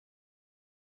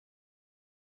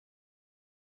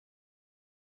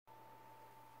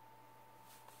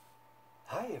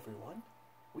Hi everyone,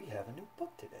 we have a new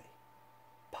book today.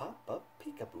 Pop-up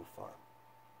Peekaboo Farm.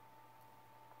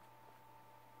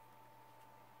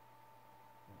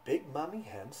 Big Mommy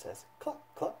Hen says cluck,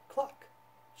 cluck, cluck.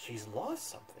 She's lost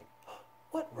something.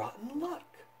 What rotten luck!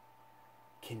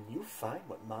 Can you find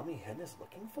what Mommy Hen is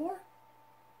looking for?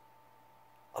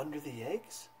 Under the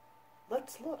eggs?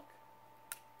 Let's look.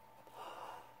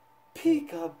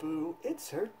 Peekaboo,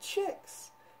 it's her chicks.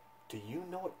 Do you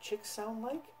know what chicks sound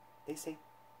like? They say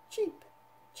cheep,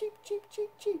 cheep, cheep, cheep,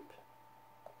 cheep.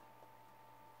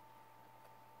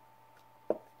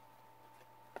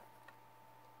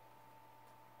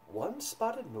 One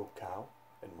spotted moo cow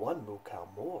and one moo cow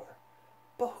more.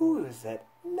 But who is that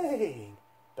neighing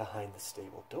behind the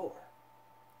stable door?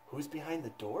 Who's behind the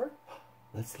door?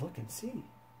 Let's look and see.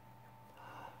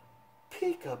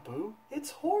 Peekaboo,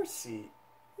 it's Horsey.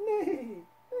 Neigh,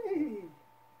 neigh.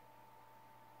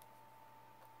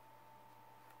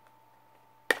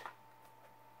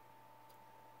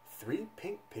 Three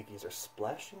pink piggies are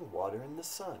splashing water in the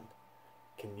sun.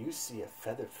 Can you see a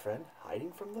feathered friend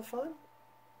hiding from the fun?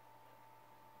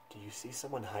 Do you see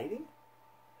someone hiding?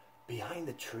 Behind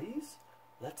the trees?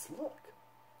 Let's look.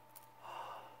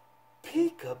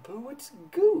 Peekaboo, it's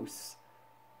Goose.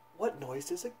 What noise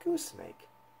does a goose make?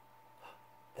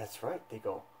 That's right, they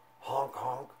go honk,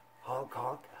 honk, honk,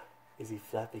 honk. Is he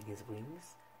flapping his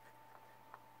wings?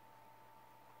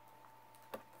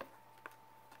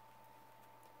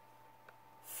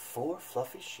 Four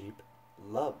fluffy sheep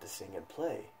love to sing and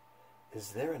play.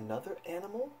 Is there another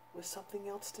animal with something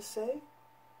else to say?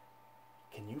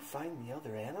 Can you find the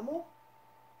other animal?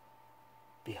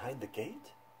 Behind the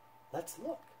gate? Let's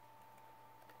look.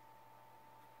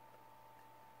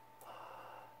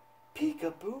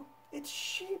 Peekaboo, it's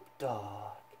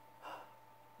Sheepdog.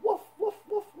 Woof, woof,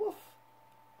 woof, woof.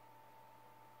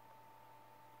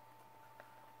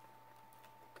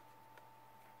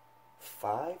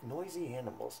 Five noisy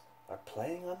animals are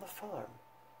playing on the farm.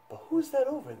 But who's that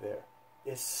over there?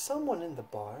 Is someone in the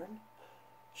barn?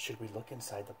 Should we look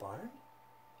inside the barn?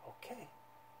 Okay.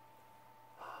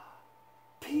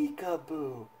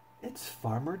 Peekaboo! It's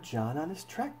Farmer John on his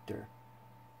tractor.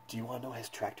 Do you want to know what his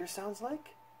tractor sounds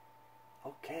like?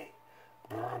 Okay.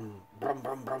 Brum, brum,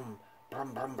 brum, brum,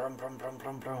 brum, brum, brum, brum, brum,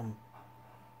 brum, brum.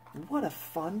 What a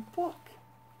fun book!